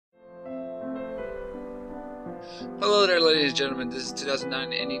Hello there, ladies and gentlemen. This is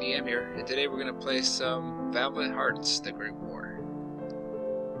 2009 NEDM here, and today we're going to play some Valiant Hearts: The Great War.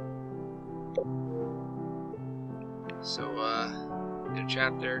 So, new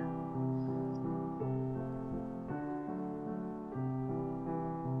chapter.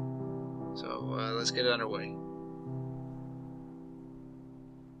 So, let's get it underway.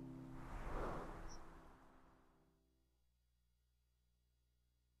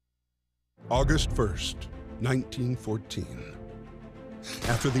 August 1st, 1914.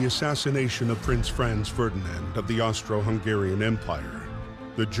 After the assassination of Prince Franz Ferdinand of the Austro-Hungarian Empire,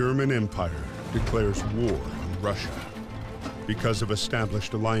 the German Empire declares war on Russia. Because of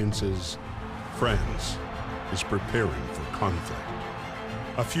established alliances, France is preparing for conflict.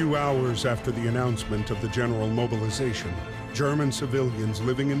 A few hours after the announcement of the general mobilization, German civilians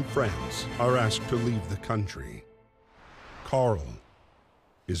living in France are asked to leave the country. Karl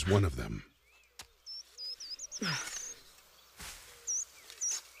is one of them.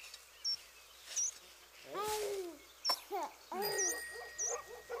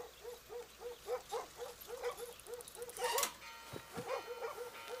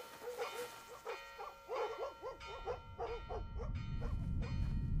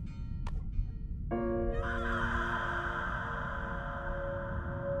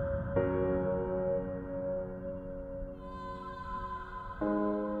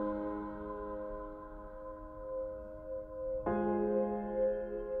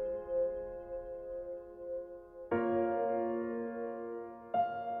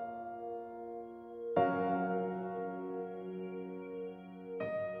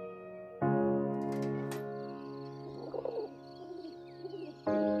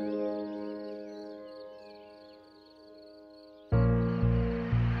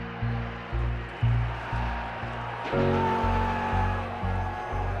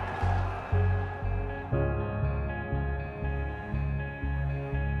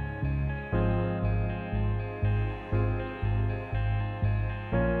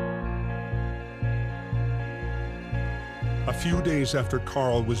 A few days after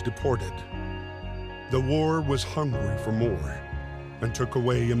Karl was deported, the war was hungry for more and took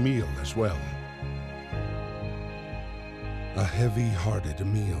away Emile as well. A heavy-hearted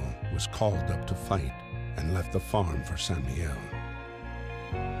Emile was called up to fight and left the farm for San Mihiel.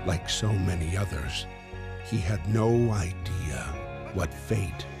 Like so many others, he had no idea what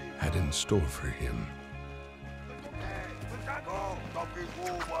fate had in store for him.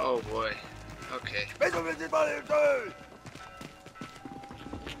 Oh boy. Okay.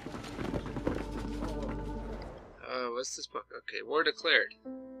 What's this book? Okay, war declared.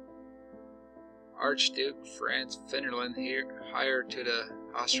 Archduke Franz Ferdinand heir to the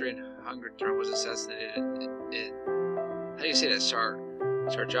Austrian-Hungarian throne was assassinated in how do you say that?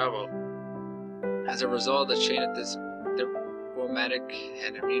 Sarajevo. As a result of the chain of this diplomatic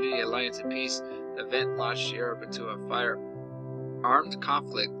and immunity alliance and peace, the event launched Europe into a armed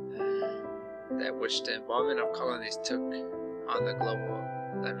conflict that which the involvement of colonies took on the global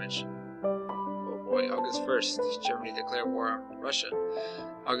dimension. August 1st, Germany declared war on Russia.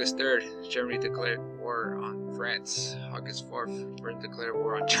 August 3rd, Germany declared war on France. August 4th, Britain declared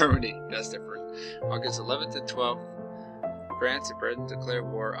war on Germany. That's different. August 11th and 12th, France and Britain declared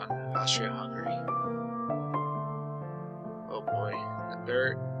war on Austria-Hungary. Oh boy, the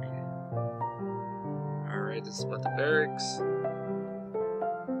barrack. Alright, this is about the barracks.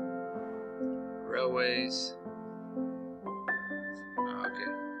 Railways.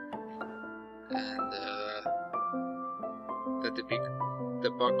 Okay. And the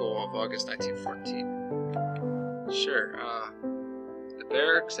debacle of August 1914. Sure, the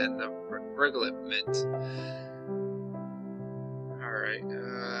barracks and the regiment. Alright,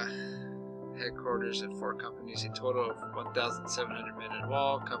 headquarters and 4 companies, a total of 1,700 men in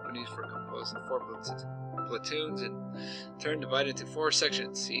all. Companies were composed of 4 platoons and turn divided into 4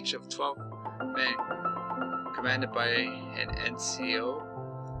 sections, each of 12 men, commanded by an NCO.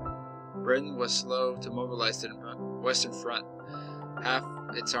 Britain was slow to mobilize to the Western Front. Half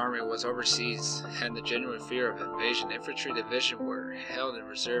its army was overseas, and the genuine fear of invasion. Infantry division were held in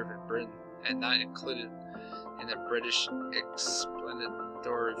reserve in Britain and not included in the British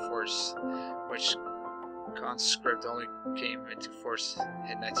explanatory force, which conscript only came into force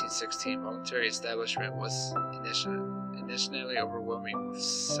in 1916. Voluntary establishment was initially overwhelming, with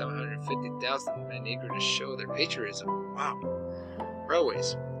 750,000 men eager to show their patriotism. Wow.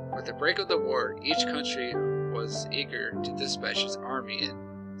 Railways. With the break of the war, each country was eager to dispatch its army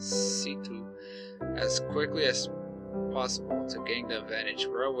in situ as quickly as possible to gain the advantage.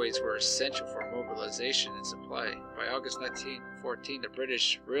 Railways were essential for mobilization and supply. By August 1914, the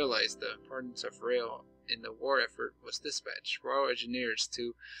British realized the importance of rail in the war effort was dispatched. Royal Engineers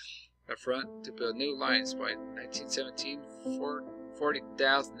to the front to build new lines. By 1917,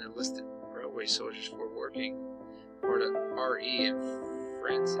 40,000 enlisted railway soldiers were working for the RE in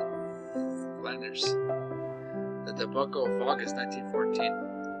France and Flanders. The debacle of August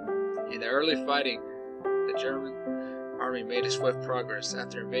 1914. In the early fighting, the German army made a swift progress.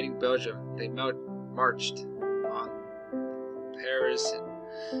 After invading Belgium, they marched on Paris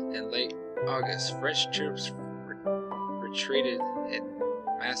in late August. French troops retreated in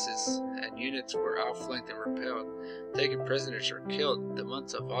masses, and units were outflanked and repelled. Taken prisoners or killed. The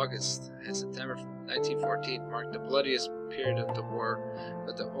months of August and September 1914 marked the bloodiest period of the war,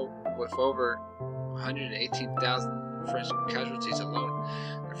 with over 118,000 French casualties alone.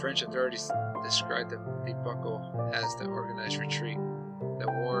 The French authorities described the debacle as the organized retreat. The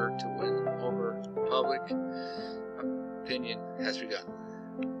war to win over public opinion has begun.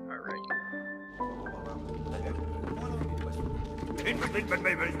 Alright.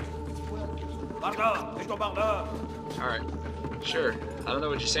 Alright. Sure. I don't know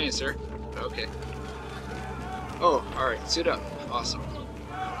what you're saying, sir. But okay. Oh, alright. Suit up. Awesome. Oh,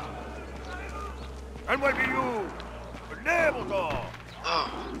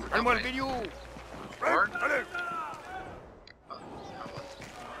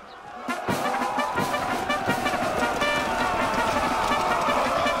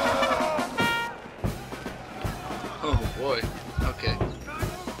 oh boy. Okay.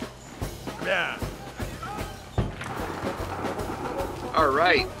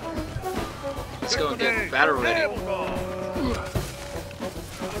 Alright. Let's go and get battle ready.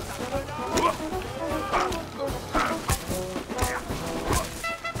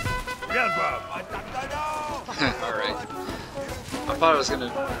 Alright. I thought I was gonna...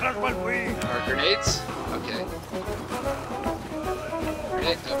 grenades? Okay.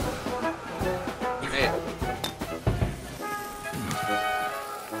 Grenade? Oh. Grenade.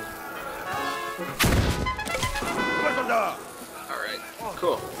 Alright.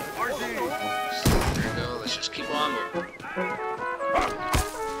 Cool. There we go. Let's just keep on moving.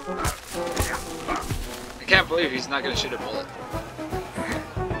 I can't believe he's not gonna shoot a bullet.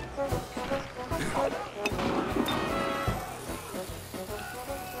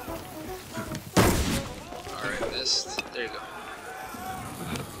 There you go.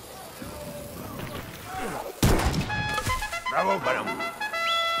 Bravo, madam.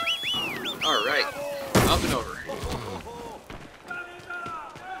 Alright. Up and over.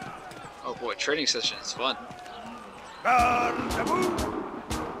 Oh boy, training session is fun.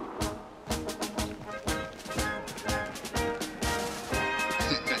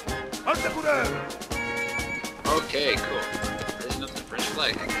 Okay, cool. Raising up the French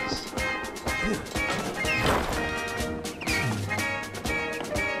flag, I guess.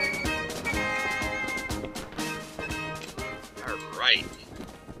 Alright.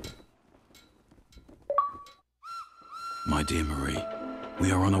 My dear Marie,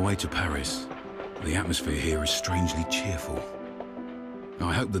 we are on our way to Paris. The atmosphere here is strangely cheerful.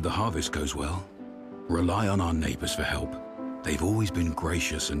 I hope that the harvest goes well. Rely on our neighbors for help. They've always been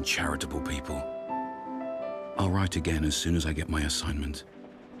gracious and charitable people. I'll write again as soon as I get my assignment.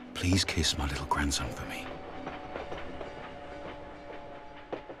 Please kiss my little grandson for me.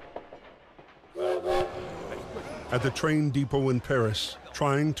 At the train depot in Paris,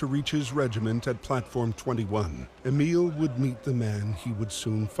 trying to reach his regiment at Platform 21, Emile would meet the man he would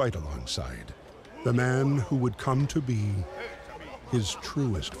soon fight alongside. The man who would come to be his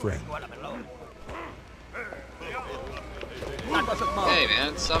truest friend. Hey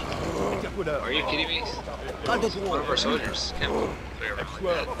man, stop. Are you kidding me? One of our soldiers can't play around like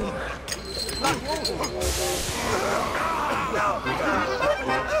that.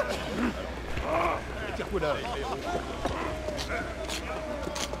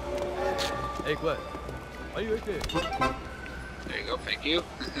 Hey, what? Why are you right there? There you go, thank you.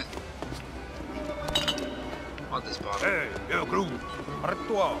 Want this bottle? Hey, yo, crew.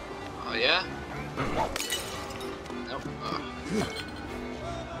 Arrête-toi. Oh yeah? Nope.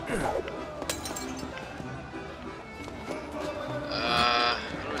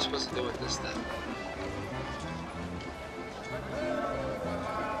 What am I supposed to do with this then?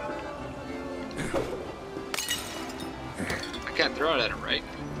 I can't throw it at him, right?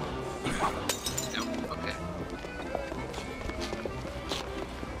 Nope, okay.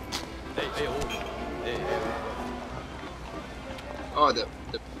 Hey, oh. Hey. Oh, the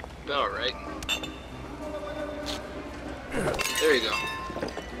bell, right? There you go.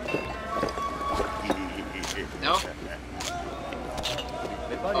 No?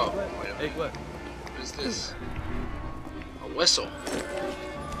 Oh, wait a minute. What? What is this? A whistle.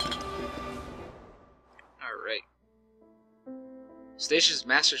 Station's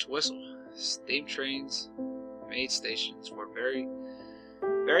master's whistle. Steam trains, maid stations for very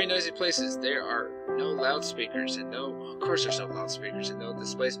noisy places. There are no loudspeakers and of course there's no loudspeakers and no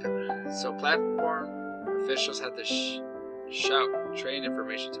displays. So platform officials have to shout train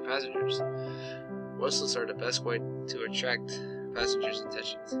information to passengers. Whistles are the best way to attract passengers'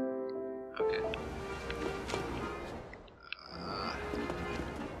 attentions. Okay.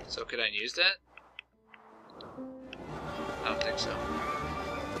 So could I use that? I don't think so.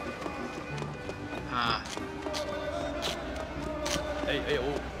 Hey, oh.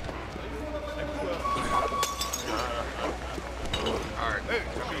 Alright.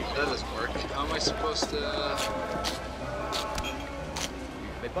 That doesn't work. How am I supposed to...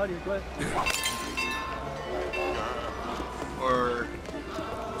 My body, go ahead. Or...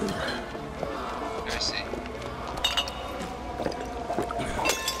 Let me see.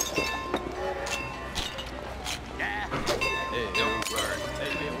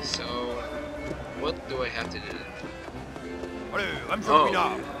 So, what do I have to do? I'm from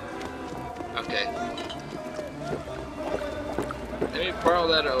Okay. Let me borrow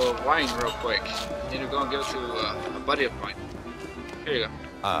that wine real quick. Need to go and give it to a buddy of mine. Here you go.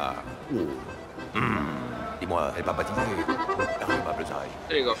 Ah. Dis-moi, elle pas baptisée.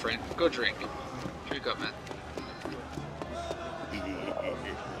 There you go, friend. Go drink. Drink up, man.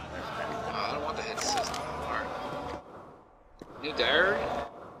 I don't want the hit system. Alright. New diary?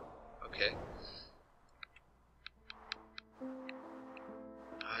 Okay.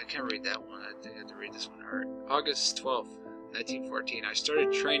 I can't read that one. I think I have to read this one. Alright. August 12th, 1914. I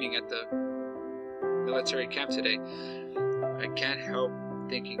started training at the military camp today. I can't help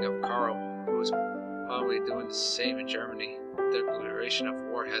thinking of Carl, who was probably doing the same in Germany. The declaration of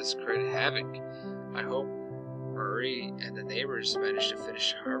war has created havoc. I hope Marie and the neighbors manage to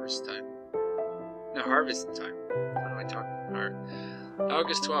finish harvest time. No, harvest time. What am I talking about? Alright.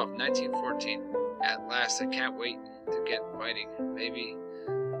 August 12th, 1914. At last, I can't wait to get fighting. Maybe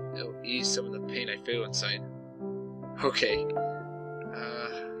it'll ease some of the pain I feel inside. Okay.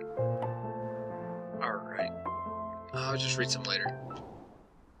 Alright. I'll just read some later.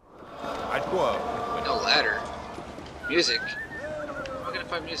 No ladder. Music. How am I gonna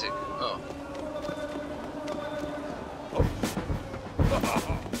find music? Oh.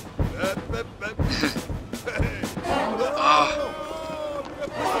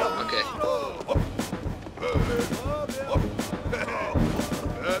 Okay.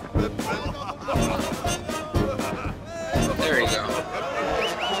 There you go.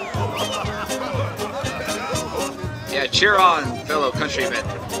 Yeah, cheer on, fellow countrymen.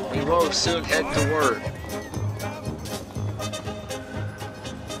 We will soon head to war.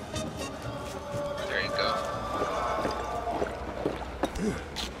 There you go.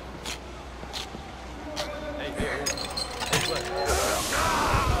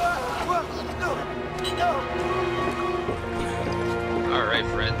 Alright,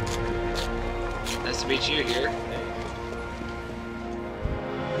 friend. Nice to meet you here.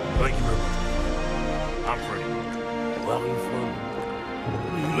 Thank you very much. I'm Freddie. Where are you from?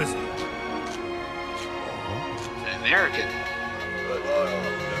 Who are you listening? An American.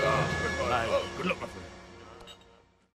 Good luck, my friend.